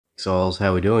Exiles,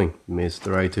 how we doing?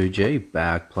 Mr. A2G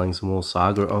back playing some more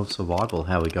Saga of Survival.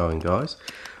 How we going, guys?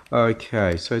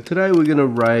 Okay, so today we're going to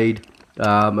raid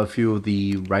a few of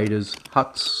the raiders'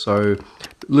 huts. So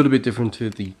a little bit different to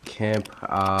the camp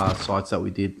sites that we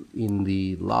did in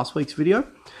the last week's video.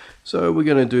 So we're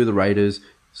going to do the raiders,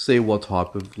 see what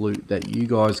type of loot that you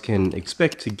guys can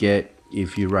expect to get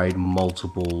if you raid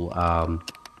multiple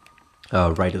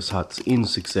raiders' huts in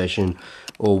succession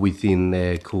or within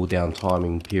their cooldown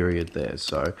timing period there.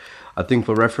 So I think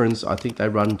for reference, I think they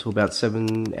run to about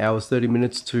 7 hours 30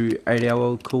 minutes to 8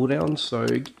 hour cooldown. So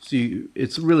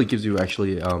it really gives you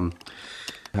actually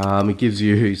it gives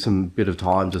you some bit of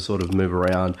time to sort of move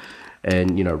around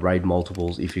and, you know, raid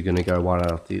multiples if you're going to go one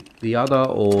after the other,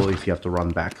 or if you have to run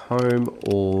back home,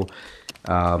 or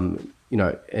you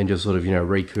know, and just sort of, you know,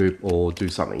 recoup or do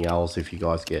something else if you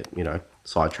guys get, you know,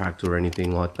 sidetracked or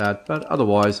anything like that. But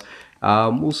otherwise,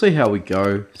 we'll see how we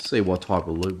go, see what type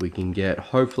of loot we can get.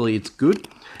 Hopefully it's good.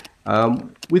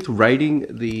 With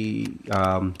raiding the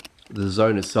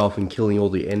zone itself and killing all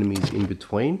the enemies in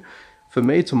between, for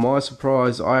me, to my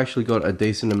surprise, I actually got a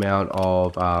decent amount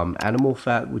of animal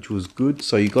fat, which was good.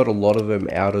 So you got a lot of them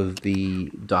out of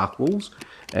the dark walls,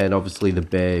 and obviously the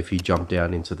bear if you jump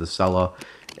down into the cellar.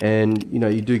 And, you know,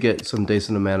 you do get some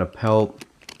decent amount of pelt,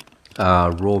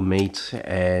 raw meat,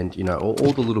 and, you know,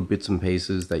 all the little bits and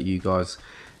pieces that you guys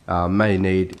may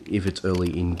need if it's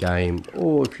early in game,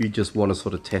 or if you just want to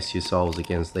sort of test yourselves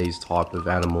against these type of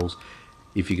animals,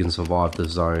 if you can survive the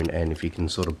zone and if you can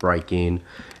sort of break in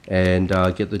and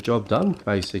get the job done,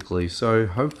 basically. So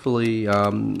hopefully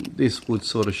this would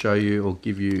sort of show you or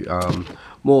give you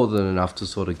more than enough to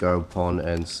sort of go upon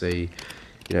and see,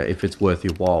 you know, if it's worth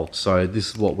your while. So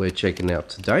this is what we're checking out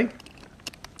today.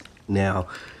 Now,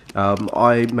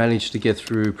 I managed to get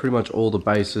through pretty much all the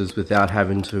bases without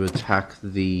having to attack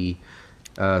the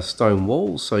stone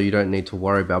walls, so you don't need to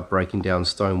worry about breaking down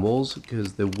stone walls,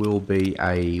 because there will be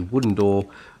a wooden door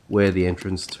where the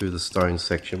entrance to the stone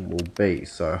section will be.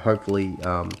 So hopefully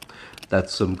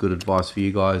that's some good advice for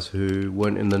you guys who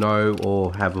weren't in the know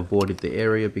or have avoided the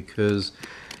area because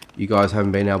you guys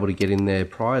haven't been able to get in there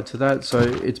prior to that. So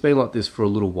it's been like this for a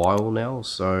little while now,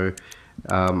 so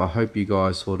I hope you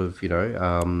guys sort of, you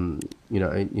know,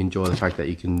 enjoy the fact that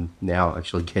you can now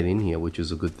actually get in here, which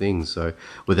is a good thing. So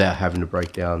without having to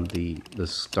break down the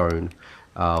stone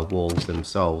walls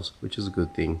themselves, which is a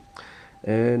good thing.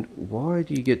 And why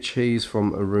do you get cheese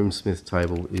from a roomsmith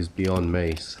table is beyond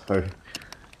me. So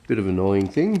bit of an annoying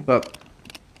thing, but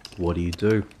what do you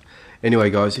do?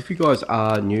 Anyway, guys, if you guys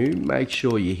are new, make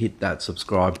sure you hit that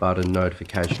subscribe button,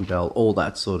 notification bell, all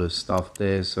that sort of stuff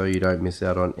there, so you don't miss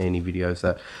out on any videos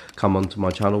that come onto my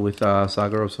channel with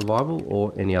Saga of Survival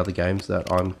or any other games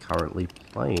that I'm currently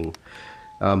playing.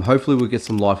 Hopefully we'll get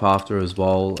some life after as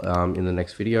well in the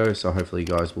next video, so hopefully you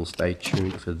guys will stay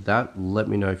tuned for that. Let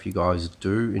me know if you guys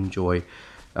do enjoy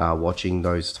watching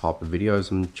those type of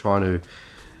videos. I'm trying to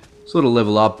sort of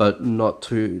level up, but not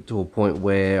to a point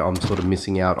where I'm sort of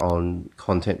missing out on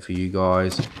content for you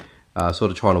guys,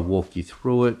 sort of trying to walk you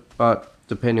through it. But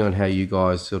depending on how you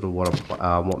guys sort of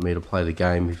want me to play the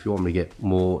game, if you want me to get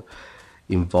more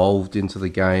involved into the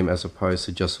game as opposed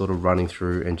to just sort of running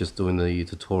through and just doing the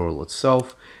tutorial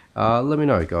itself, let me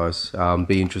know, guys.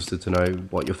 Be interested to know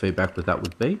what your feedback with that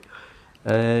would be.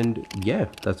 And yeah,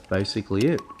 that's basically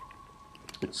it.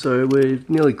 So we've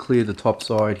nearly cleared the top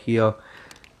side here,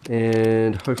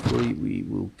 and hopefully we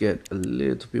will get a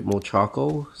little bit more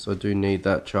charcoal. So I do need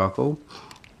that charcoal.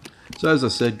 So as I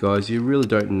said, guys, you really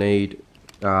don't need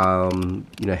you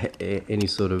know, any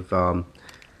sort of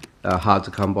hard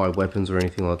to come by weapons or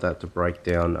anything like that to break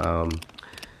down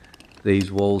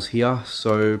these walls here.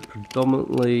 So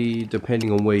predominantly,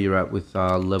 depending on where you're at with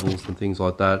levels and things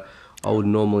like that, I would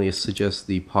normally suggest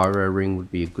the pyro ring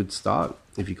would be a good start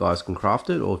if you guys can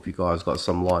craft it, or if you guys got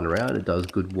some lying around. It does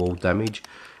good wall damage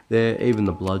there. Even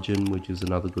the bludgeon, which is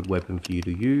another good weapon for you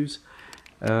to use.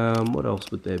 What else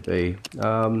would there be?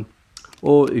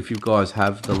 Or if you guys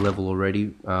have the level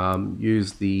already,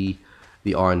 use the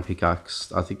iron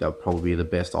pickaxe. I think that would probably be the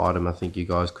best item I think you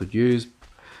guys could use,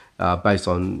 based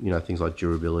on, you know, things like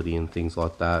durability and things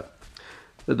like that.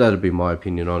 But that'd be my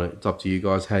opinion on it. It's up to you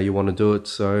guys how you want to do it.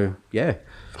 So yeah.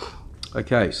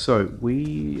 Okay, so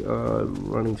we are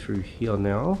running through here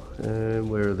now, and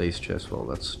where are these chests? Well,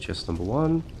 that's chest number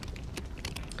 1,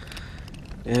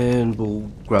 and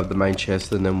we'll grab the main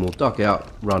chest and then we'll duck out,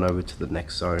 run over to the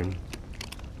next zone.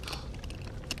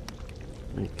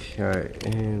 Okay,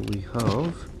 and we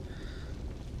have,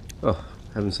 oh,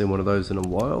 haven't seen one of those in a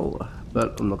while,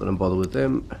 but I'm not going to bother with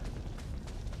them.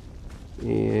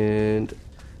 And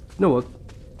you know what,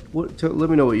 let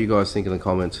me know what you guys think in the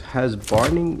comments. Has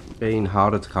binding been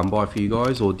harder to come by for you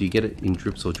guys, or do you get it in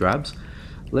drips or drabs?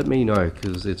 Let me know,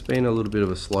 because it's been a little bit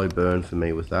of a slow burn for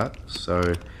me with that.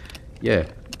 So yeah,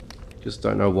 just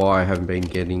don't know why I haven't been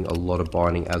getting a lot of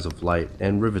binding as of late.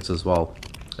 And rivets as well,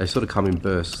 they sort of come in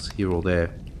bursts here or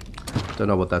there. Don't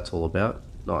know what that's all about.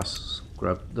 Nice,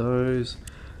 grab those,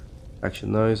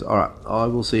 action those. Alright, I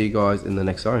will see you guys in the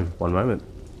next zone. One moment.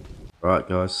 Alright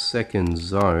guys, second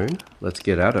zone, let's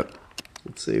get at it.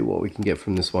 Let's see what we can get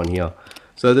from this one here.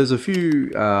 So there's a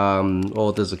few,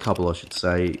 or there's a couple I should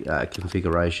say,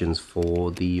 configurations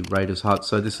for the Raiders hut.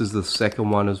 So this is the second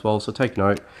one as well, so take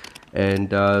note and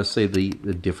see the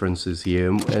differences here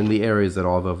and the areas that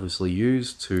I've obviously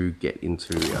used to get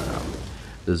into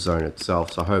the zone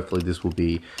itself. So hopefully this will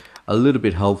be a little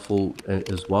bit helpful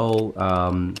as well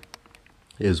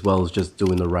as just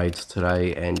doing the raids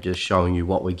today and just showing you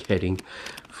what we're getting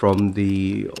from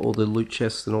all the loot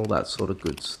chests and all that sort of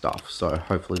good stuff. So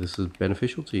hopefully this is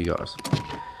beneficial to you guys.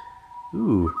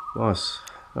 Ooh, nice.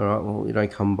 Alright, well, you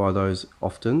don't come by those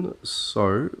often,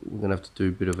 so we're gonna have to do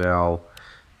a bit of our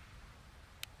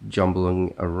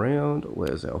jumbling around.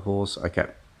 Where's our horse? Okay,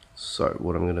 so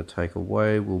what I'm going to take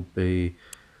away will be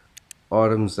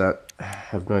items that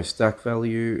have no stack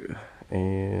value,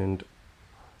 and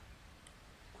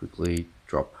quickly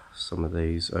drop some of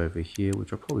these over here,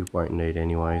 which I probably won't need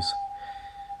anyways,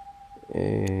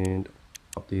 and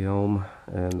up the elm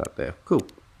and that there. Cool,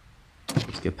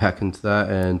 let's get back into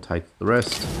that and take the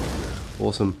rest.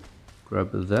 Awesome,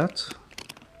 grab that.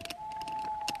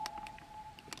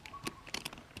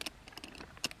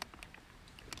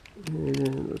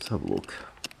 And let's have a look.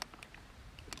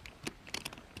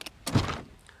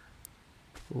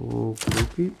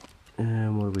 Okay,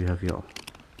 and what do we have here?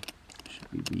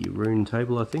 Should be the rune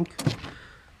table, I think.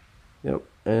 Yep,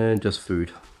 and just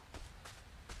food.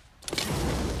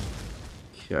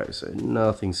 Okay, so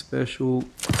nothing special.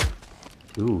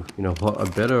 Ooh, you know what? I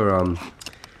better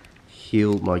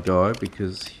heal my guy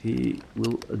because he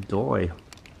will die.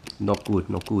 Not good,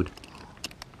 not good.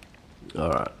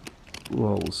 Alright.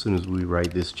 Well, as soon as we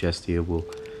raid this chest here, we'll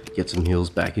get some heals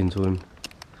back into him.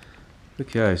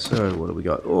 Okay, so what do we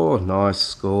got? Oh, nice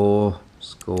score.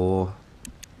 Score.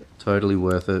 Totally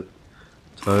worth it.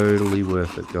 Totally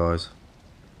worth it, guys.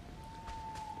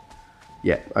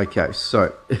 Yeah, okay,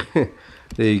 so there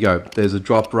you go. There's a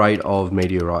drop rate of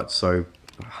meteorites. So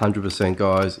 100%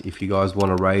 guys, if you guys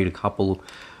want to raid a couple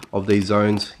of these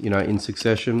zones, you know, in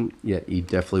succession, yeah, you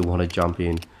definitely want to jump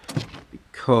in,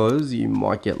 because you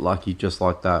might get lucky just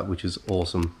like that, which is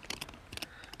awesome.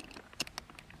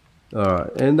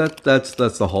 Alright, and that's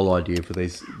the whole idea for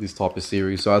this type of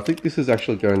series. So I think this is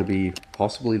actually going to be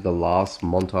possibly the last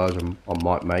montage I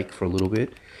might make for a little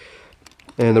bit.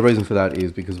 And the reason for that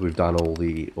is because we've done all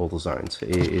the zones.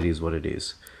 It is what it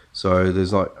is. So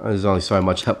there's only so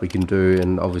much that we can do,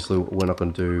 and obviously we're not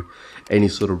going to do any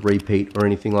sort of repeat or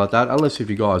anything like that, unless if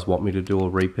you guys want me to do a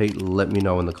repeat. Let me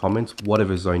know in the comments,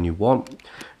 whatever zone you want,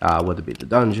 whether it be the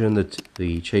dungeon,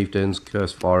 the chieftains,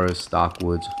 cursed forest, dark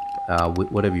woods,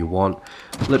 whatever you want.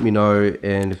 Let me know,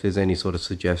 and if there's any sort of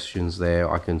suggestions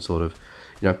there, I can sort of,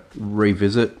 you know,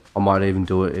 revisit. I might even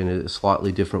do it in a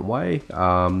slightly different way,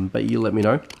 but you let me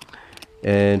know.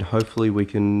 And hopefully we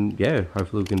can, yeah,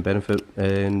 hopefully we can benefit,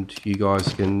 and you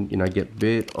guys can, you know, get a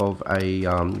bit of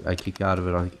a kick out of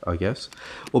it, I guess.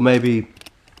 Or maybe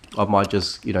I might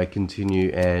just, you know,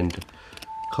 continue and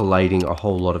collating a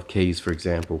whole lot of keys, for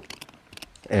example.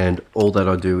 And all that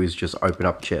I do is just open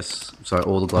up chests, so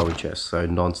all the glowing chests, so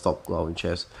non-stop glowing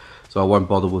chests. So I won't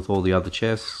bother with all the other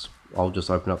chests, I'll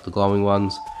just open up the glowing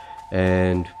ones,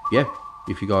 and yeah.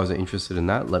 If you guys are interested in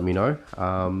that, let me know.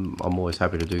 I'm always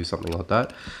happy to do something like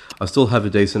that. I still have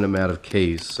a decent amount of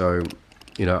keys, so,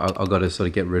 you know, I've got to sort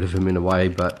of get rid of them in a way.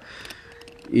 But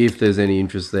if there's any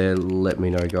interest there, let me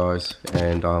know, guys,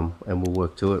 and we'll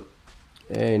work to it.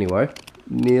 Anyway,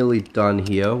 nearly done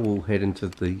here. We'll head into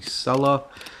the cellar,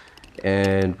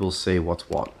 and we'll see what's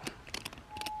what.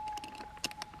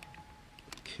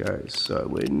 Okay, so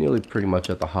we're nearly pretty much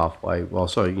at the halfway. Well,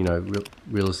 so, you know,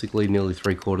 realistically, nearly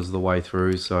 3/4 of the way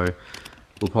through. So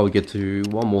we'll probably get to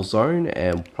one more zone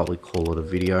and probably call it a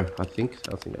video. I think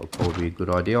that'll probably be a good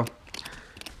idea.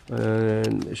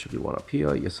 And there should be one up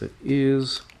here. Yes, it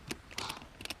is.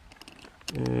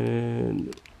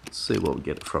 And let's see what we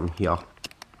get from here.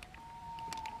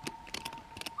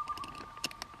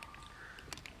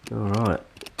 All right,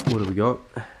 what do we got?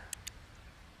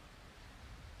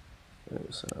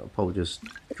 So I'll probably just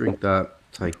drink that,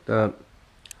 take that.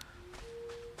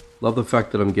 Love the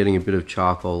fact that I'm getting a bit of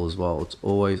charcoal as well. It's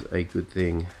always a good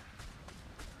thing.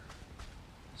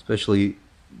 Especially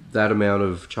that amount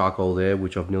of charcoal there,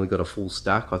 which I've nearly got a full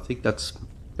stack. I think that's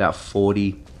about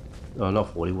 40, oh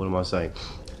not 40, what am I saying?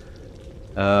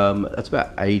 That's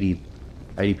about 80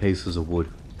 pieces of wood,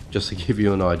 just to give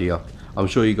you an idea. I'm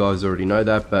sure you guys already know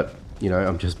that, but you know,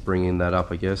 I'm just bringing that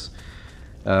up, I guess.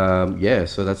 Yeah,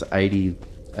 so that's 80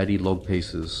 log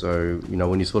pieces. So you know,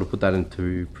 when you sort of put that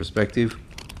into perspective,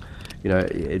 you know,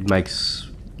 it makes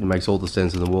all the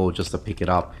sense in the world just to pick it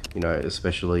up. You know,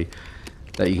 especially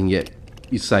that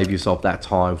you save yourself that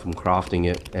time from crafting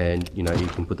it, and you know, you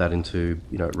can put that into,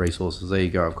 you know, resources. There you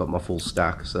go, I've got my full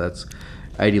stack, so that's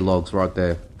 80 logs right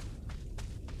there.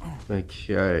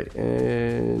 Okay,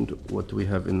 and what do we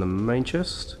have in the main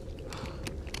chest?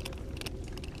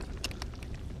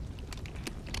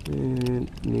 And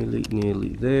nearly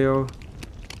there.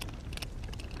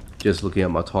 Just looking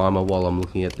at my timer while I'm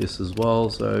looking at this as well,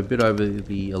 so a bit over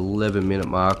the 11-minute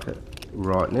mark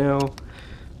right now.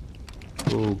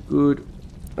 All good.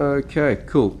 Okay,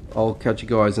 cool. I'll catch you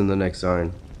guys in the next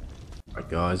zone. Alright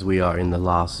guys, we are in the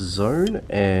last zone,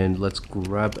 and let's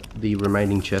grab the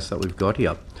remaining chests that we've got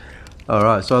here.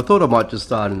 Alright, so I thought I might just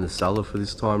start in the cellar for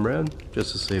this time round,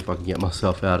 just to see if I can get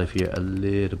myself out of here a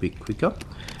little bit quicker.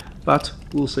 But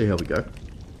we'll see how we go.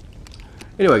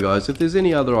 Anyway guys, if there's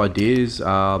any other ideas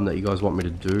that you guys want me to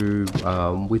do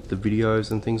with the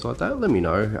videos and things like that, let me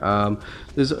know.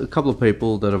 There's a couple of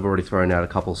people that have already thrown out a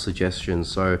couple of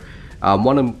suggestions. So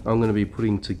one I'm going to be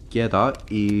putting together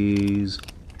is,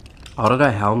 I don't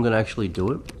know how I'm going to actually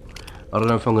do it. I don't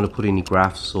know if I'm going to put any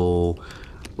graphs or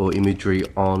imagery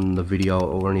on the video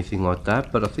or anything like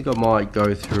that, but I think I might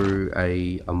go through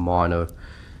a minor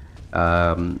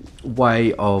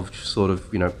way of sort of,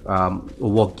 you know,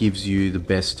 what gives you the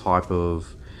best type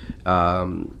of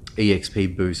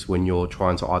EXP boost when you're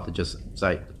trying to either just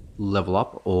say level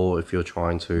up, or if you're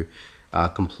trying to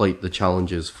complete the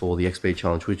challenges for the XP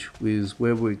challenge, which is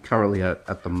where we're currently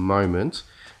at the moment.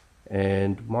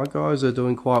 And my guys are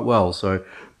doing quite well, so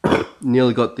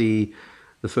nearly got the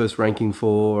first ranking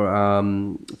for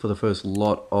the first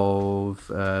lot of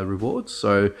rewards.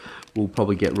 So we'll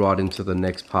probably get right into the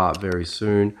next part very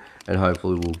soon, and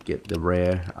hopefully we'll get the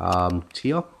rare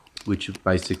tier, which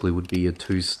basically would be a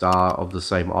 2-star of the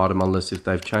same item, unless if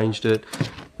they've changed it.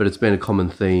 But it's been a common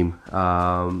theme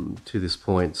to this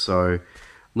point, so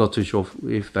not too sure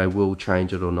if they will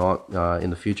change it or not in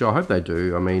the future. I hope they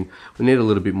do. I mean, we need a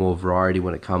little bit more variety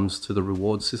when it comes to the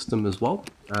reward system as well.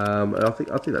 And I think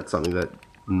that's something that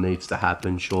needs to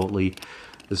happen shortly,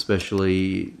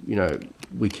 especially, you know,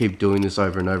 we keep doing this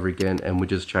over and over again and we're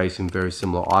just chasing very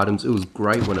similar items. It was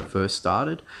great when it first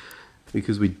started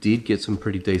because we did get some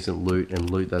pretty decent loot, and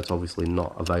loot that's obviously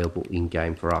not available in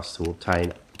game for us to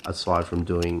obtain aside from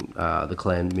doing the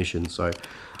clan mission. So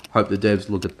hope the devs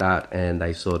look at that and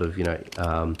they sort of, you know,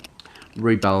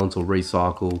 rebalance or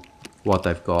recycle what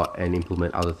they've got and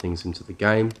implement other things into the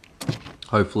game.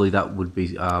 Hopefully that would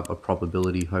be a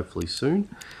probability, hopefully soon.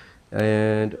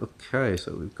 And okay,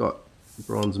 so we've got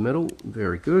bronze medal,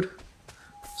 very good.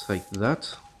 Take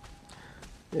that.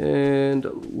 And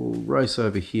we'll race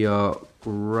over here,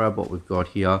 grab what we've got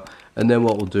here. And then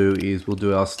what we'll do is we'll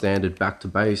do our standard back to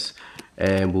base,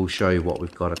 and we'll show you what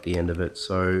we've got at the end of it.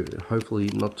 So hopefully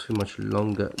not too much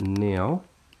longer now.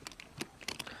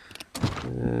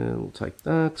 And we'll take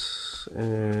that,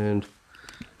 and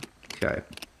okay.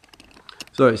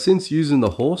 So since using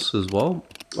the horse as well,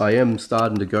 I am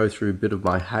starting to go through a bit of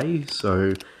my hay.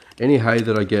 So any hay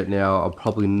that I get now, I'm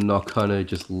probably not gonna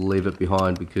just leave it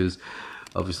behind, because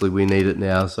obviously we need it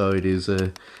now. So it is a,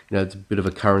 you know, it's a bit of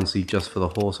a currency just for the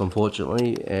horse,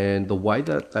 unfortunately. And the way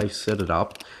that they set it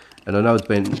up, and I know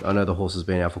the horse has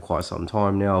been out for quite some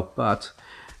time now, but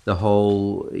the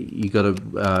whole, you got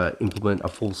to implement a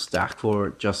full stack for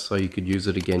it just so you could use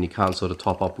it again. You can't sort of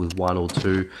top up with 1 or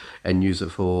 2 and use it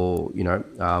for, you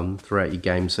know, throughout your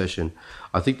game session.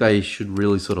 I think they should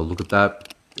really sort of look at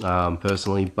that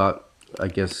personally, but I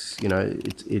guess, you know,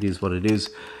 it is what it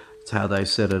is. It's how they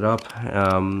set it up.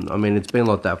 I mean, it's been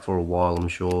like that for a while, I'm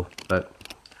sure, but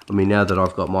I mean, now that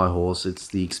I've got my horse, it's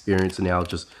the experience and now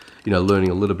just, you know, learning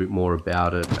a little bit more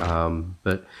about it.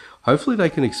 But hopefully they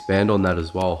can expand on that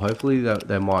as well. Hopefully that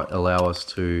they might allow us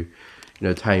to, you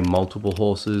know, tame multiple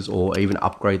horses or even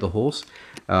upgrade the horse.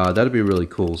 That'd be really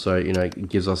cool. So, you know, it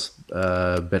gives us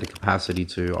better capacity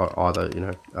to either, you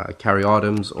know, carry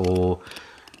items or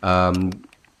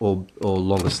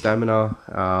longer stamina.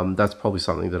 That's probably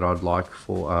something that I'd like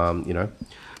for, you know,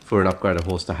 for an upgraded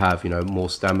horse to have, you know, more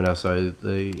stamina. So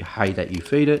the hay that you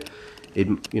feed it,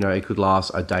 you know, it could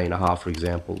last a day and a half, for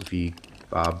example, if you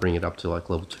bring it up to like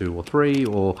level 2 or 3,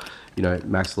 or, you know,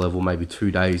 max level maybe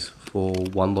 2 days for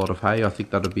 1 lot of hay. I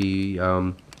think that'd be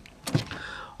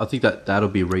I think that that'll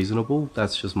be reasonable.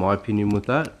 That's just my opinion with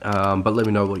that. But let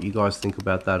me know what you guys think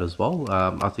about that as well.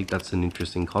 I think that's an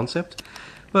interesting concept.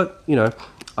 But, you know,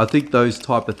 I think those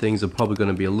type of things are probably going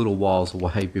to be a little whiles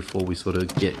away before we sort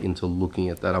of get into looking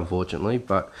at that, unfortunately.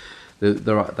 But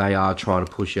they are trying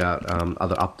to push out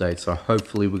other updates. So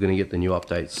hopefully we're going to get the new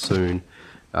updates soon.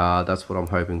 That's what I'm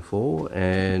hoping for.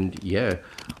 And yeah,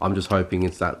 I'm just hoping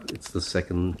it's the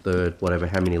second, third, whatever,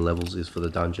 how many levels is for the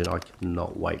dungeon. I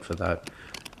cannot wait for that.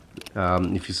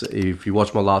 If you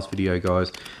watch my last video,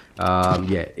 guys,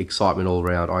 yeah, excitement all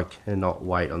around. I cannot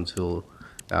wait until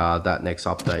that next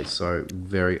update, so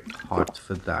very hyped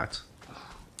for that.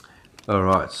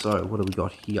 Alright, so what do we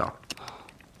got here?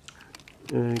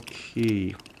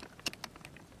 Okay,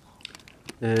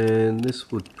 and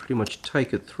this would pretty much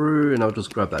take it through, and I'll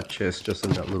just grab that chest just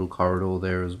in that little corridor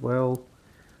there as well.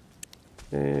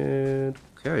 And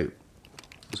okay,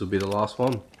 this will be the last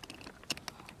one.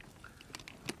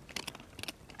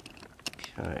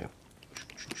 Okay.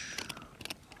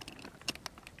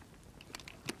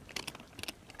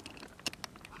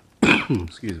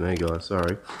 Excuse me, guys,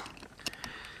 sorry.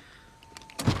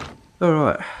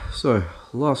 Alright, so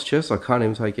last chest. I can't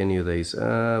even take any of these.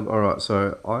 Alright,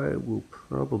 so I will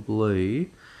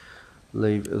probably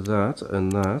leave that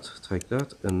and that, take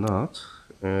that and that,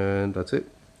 and that's it.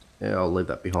 Yeah, I'll leave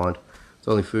that behind. It's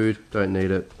only food, don't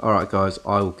need it. Alright guys,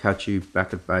 I will catch you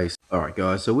back at base. Alright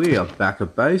guys, so we are back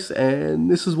at base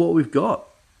and this is what we've got.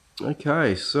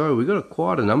 Okay, so we've got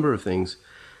quite a number of things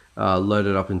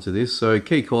loaded up into this. So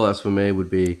key callouts for me would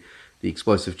be the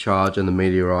explosive charge and the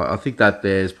meteorite. I think that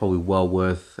there's probably well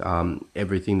worth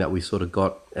everything that we sort of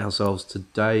got ourselves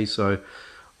today. So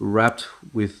wrapped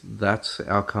with that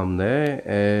outcome there,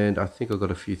 and I think I got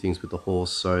a few things with the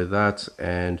horse. So that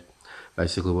and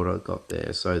basically what I got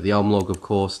there. So the elm log, of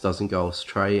course, doesn't go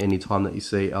astray. Anytime that you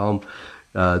see elm,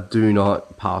 do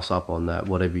not pass up on that,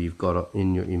 whatever you've got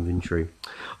in your inventory.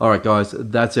 Alright guys,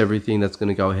 that's everything. That's going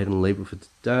to go ahead and leave it for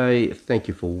today. Thank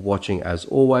you for watching as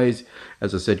always.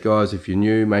 As I said guys, if you're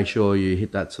new, make sure you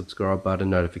hit that subscribe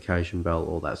button, notification bell,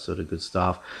 all that sort of good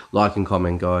stuff. Like and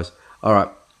comment guys. Alright,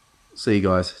 see you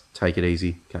guys. Take it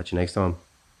easy. Catch you next time.